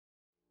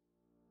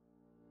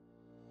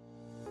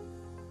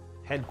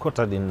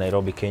Headquartered in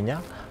Nairobi, Kenya,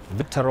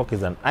 Victorrock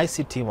is an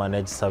ICT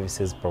managed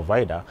services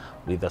provider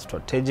with a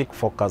strategic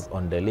focus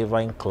on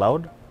delivering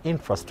cloud,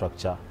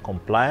 infrastructure,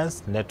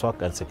 compliance,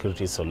 network and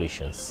security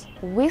solutions.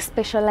 We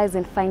specialize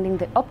in finding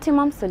the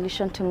optimum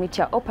solution to meet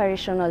your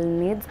operational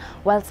needs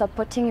while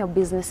supporting your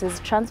business's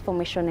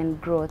transformation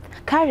and growth.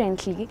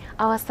 Currently,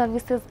 our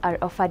services are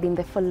offered in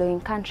the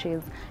following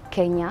countries: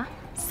 Kenya,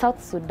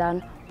 South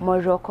Sudan,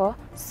 Morocco,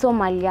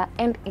 Somalia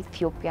and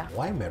Ethiopia.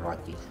 Why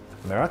Meraki?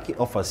 Meraki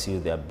offers you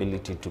the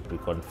ability to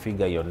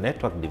pre-configure your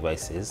network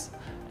devices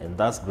and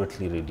thus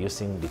greatly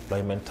reducing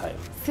deployment time.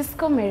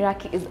 Cisco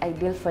Meraki is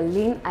ideal for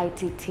lean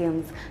IT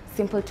teams,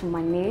 simple to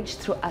manage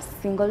through a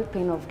single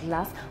pane of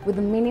glass with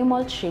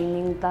minimal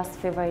training, thus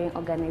favoring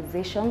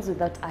organizations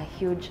without a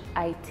huge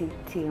IT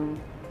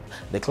team.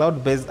 The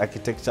cloud-based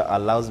architecture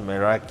allows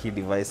Meraki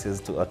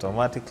devices to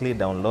automatically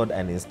download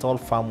and install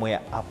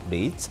firmware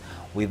updates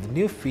with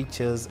new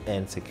features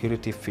and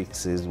security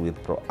fixes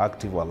with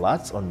proactive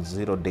alerts on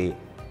zero-day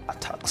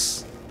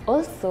attacks.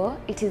 Also,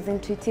 it is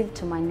intuitive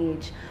to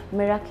manage.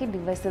 Meraki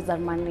devices are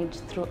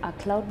managed through a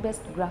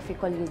cloud-based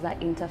graphical user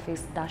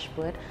interface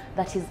dashboard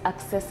that is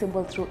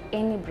accessible through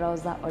any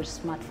browser or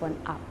smartphone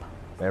app.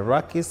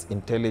 Meraki's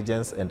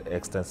intelligence and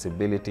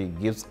extensibility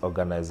gives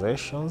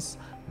organizations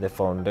the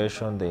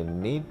foundation they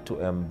need to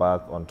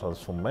embark on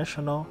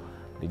transformational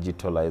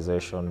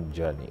digitalization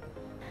journey.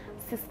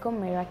 Cisco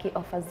Meraki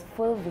offers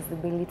full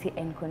visibility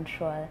and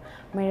control.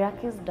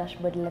 Meraki's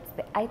dashboard lets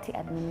the IT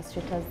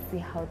administrators see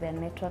how their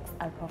networks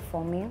are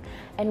performing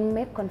and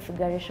make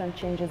configuration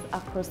changes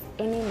across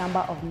any number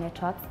of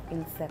networks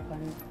in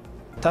seconds.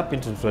 Tap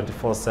into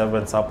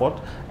 24/7 support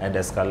and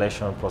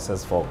escalation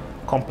process for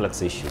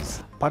complex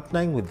issues.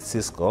 Partnering with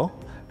Cisco,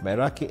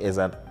 Meraki as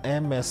an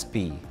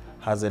MSP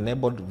has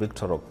enabled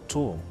Victorrock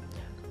to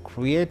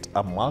create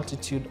a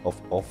multitude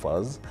of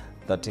offers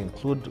that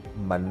include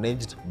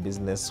managed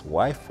business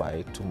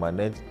Wi-Fi to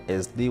manage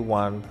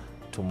SD-WAN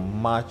to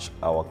match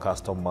our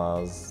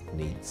customers'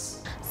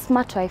 needs.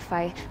 Smart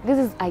Wi-Fi. This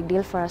is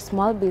ideal for a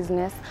small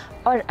business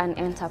or an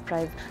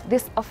enterprise.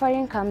 This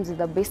offering comes with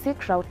a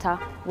basic router,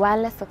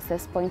 wireless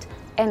access point,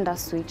 and a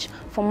switch.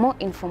 For more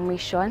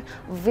information,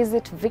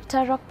 visit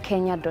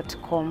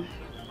victorrockkenya.com.